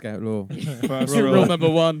talk about Scout law First Rule rule: number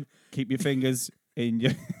 1. keep your fingers in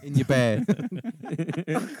your. in your bear.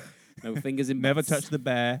 No fingers in Never butts. touch the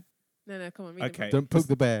bear. No, come on. Read Okay. It Don't poke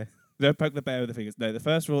the bear. Don't poke the bear with the fingers. No, the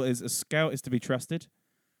first rule is a Scout is to be trusted.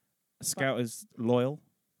 A Scout is loyal.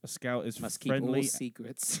 A Scout is Must keep all friendly.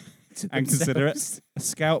 secrets to and considerate. themselves. A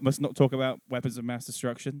Scout must not talk about weapons of mass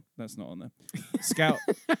destruction. That's not on there. Scout.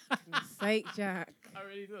 goodness sake, Jack. I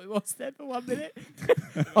really thought it was there for 1 minute.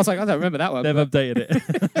 I was like, I don't remember that one. They've updated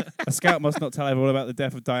it. A Scout must not tell everyone about the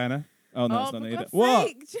death of Diana. Oh no, it's for not either. God's What?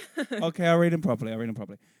 sake, Jack. Okay, I'll read them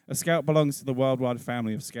properly. A Scout belongs to the worldwide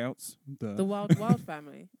family of Scouts. The Wild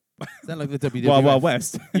family. Is that like the WWF? Wild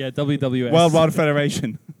West. Yeah, WWS. Worldwide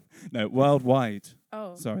Federation. No, worldwide.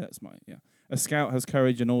 Oh. Sorry, that's mine. Yeah. A Scout has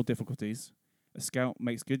courage in all difficulties. A Scout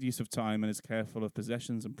makes good use of time and is careful of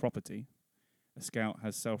possessions and property. A Scout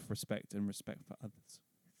has self-respect and respect for others.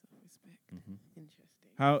 Self-respect. Mhm. Interesting.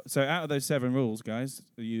 So out of those 7 rules, guys,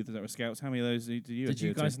 you that were Scouts, how many of those did you Did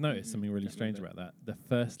you adhere guys to? notice something really Don't strange remember. about that? The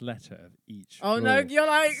first letter of each Oh, rule no, you're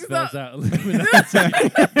like... spells stop. out Illuminati.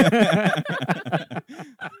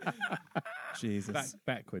 Jesus.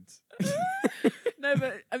 Backwards. No,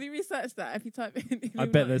 but have you researched that? If you type in... I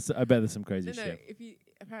bet there's some crazy No, shit. if you...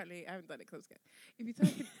 Apparently, I haven't done it because I'm scared. If you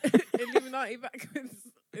type in Illuminati backwards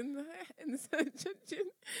in the search engine,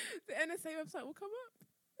 the NSA website will come up.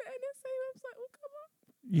 The NSA website will come up.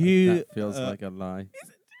 You That feels like a lie.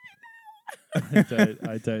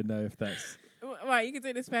 I don't know if that's. Right, you can do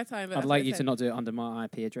it in spare time. But I'd that's like what you it to not do it under my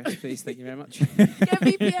IP address, please. Thank you very much. said. Get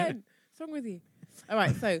VPN. What's wrong with you? All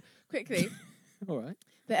right, so quickly, All right.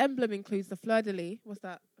 the emblem includes the fleur de lis. What's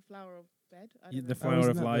that? A flower of bed? I don't The know. flower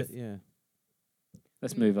of life. Yeah.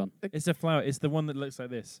 Let's move on. It's a flower. It's the one that looks like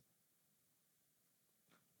this.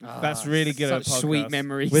 That's really good at Such a sweet podcast.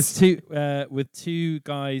 memories. With two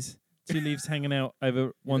guys, 2 leaves hanging out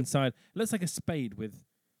over one side. It looks like a spade with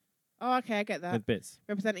Oh, okay, I get that. bits.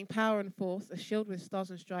 Representing power and force, a shield with stars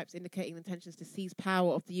and stripes indicating intentions to seize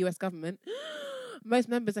power of the US government. Most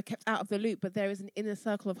members are kept out of the loop, but there is an inner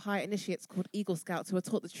circle of high initiates called Eagle Scouts who are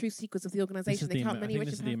taught the true secrets of the This organization. is They the count I many think rich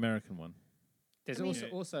this is and the powerful. American one. There's I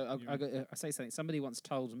mean- also I say something. Somebody once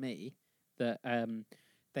told me that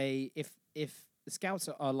if the Scouts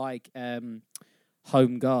are like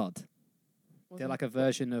home guard, they're like a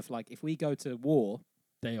version of like if we go to war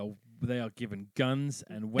They are given guns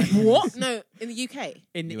and weapons. What? No, in the UK.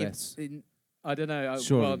 in US. in I don't know.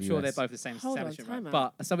 Surely Well, I'm sure they're US. both the same Hold on, establishment, time right?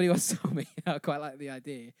 out. But somebody once told me I quite like the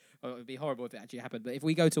idea. Well, it would be horrible if it actually happened. But if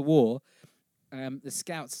we go to war, the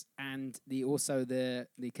Scouts and the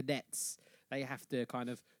cadets, they have to kind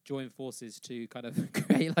of join forces to kind of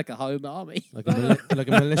create like a home army. Like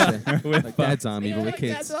a militia. like Dad's army, but with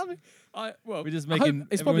Yeah, kids. We're just I hope- making.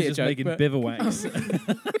 it's probably everyone's a just joke, making but- bivouacs.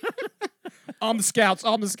 I'm the Scouts.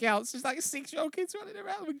 I'm the Scouts. It's like 6-year-old kids running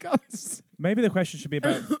around with guns. Maybe the question should be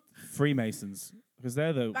about Freemasons because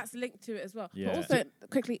they're the. That's linked to it as well. Yeah. But also,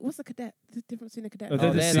 quickly, what's the cadet? The difference between a cadet? Oh, and they're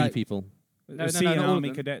Oh, the the they're sea like- people. No, sea no, and not all of army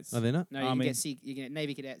them. cadets. Are they not? No, Army. you get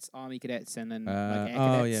Navy cadets, Army cadets, and then like air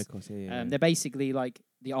Oh, cadets. yeah, of course. Yeah. They're basically like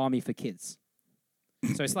the army for kids.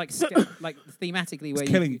 So it's like like thematically where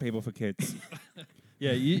It's killing people for kids.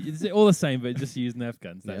 yeah, it's all the same, but just use Nerf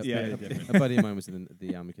guns. That's Yeah. very different. A buddy of mine was in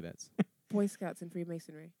the army cadets. Boy Scouts and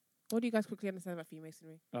Freemasonry. What do you guys quickly understand about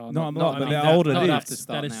Freemasonry? Oh, No, I'm No, not, I but mean, they're that- older not enough dudes. to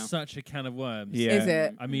start That is now. such a can of worms. Yeah. Is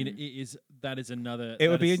it? I mean, that is another. It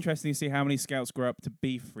would that be is- interesting to see how many scouts grow up to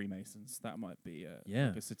be Freemasons. That might be Yeah.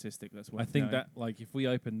 like a statistic. That's worth I think knowing. that, like, if we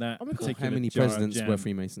open that Oh my God. particular How many jar of presidents jam, were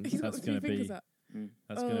Freemasons? He's got That's the three gonna fingers be- up.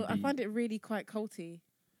 that's Oh, going to I be. find it really quite culty.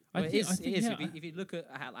 I Well, think, it is. yeah, If you look at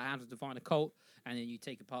how to define a cult and then you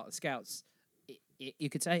take apart the Scouts, you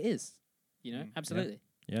could say it is. You know, Mm. absolutely.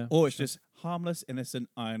 yeah. or it's just harmless, innocent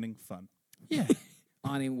ironing fun. Yeah.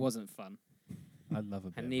 Ironing wasn't fun, I love a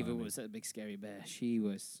bit. and of neither irony. was that big scary bear. She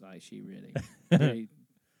was like, she really, really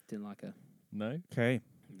didn't like her. No. Okay.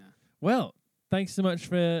 No. Well, thanks so much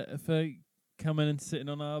for coming and sitting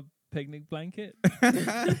on our picnic blanket,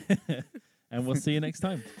 and we'll see you next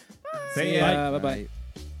time. See ya. Bye bye. Right.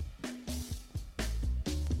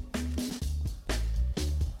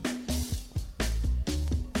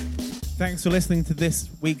 Thanks for listening to this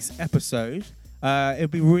week's episode. It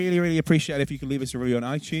would be really, really appreciated if you could leave us a review on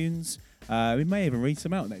iTunes. We may even read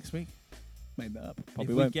some out next week. Made that up. Probably if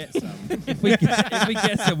we won't. get some, if we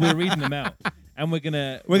get some, we're reading them out, and we're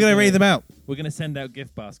gonna read them out. We're gonna send out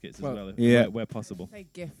gift baskets as Well, well, yeah. where possible. Say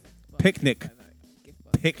gift. Picnic. Gift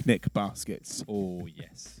box. Picnic baskets. Oh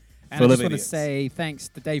yes. And Full I of just want to idiots. say thanks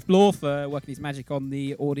to Dave Bloor for working his magic on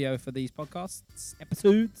the audio for these podcasts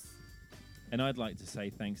episodes. And I'd like to say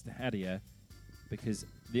thanks to Hadia, because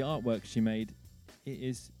the artwork she made, it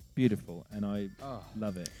is beautiful, and I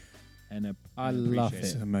love it. And I appreciate love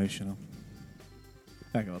It's it. emotional.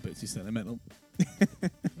 That got a bit too sentimental.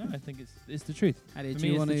 No, I think it's the truth. Adi, For do me,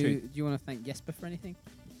 you it's want the to truth. do you want to thank Jesper for anything?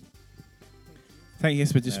 Thank you,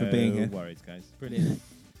 Jesper, just for being No here. worries, guys. Brilliant.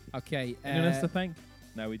 Okay, Anyone else to thank?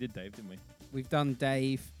 No, we did Dave, didn't we? we've done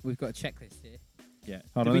Dave. We've got a checklist here. Yeah.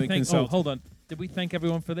 Hold Did on, we let me thank? consult. Oh, hold on. Did we thank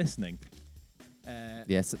everyone for listening?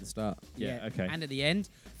 Yes, at the start. Yeah, okay. And at the end,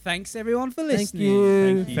 thanks everyone for Thank listening.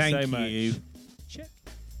 you. Thank you Thank so much. you. Check.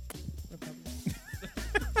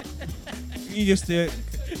 You just do it.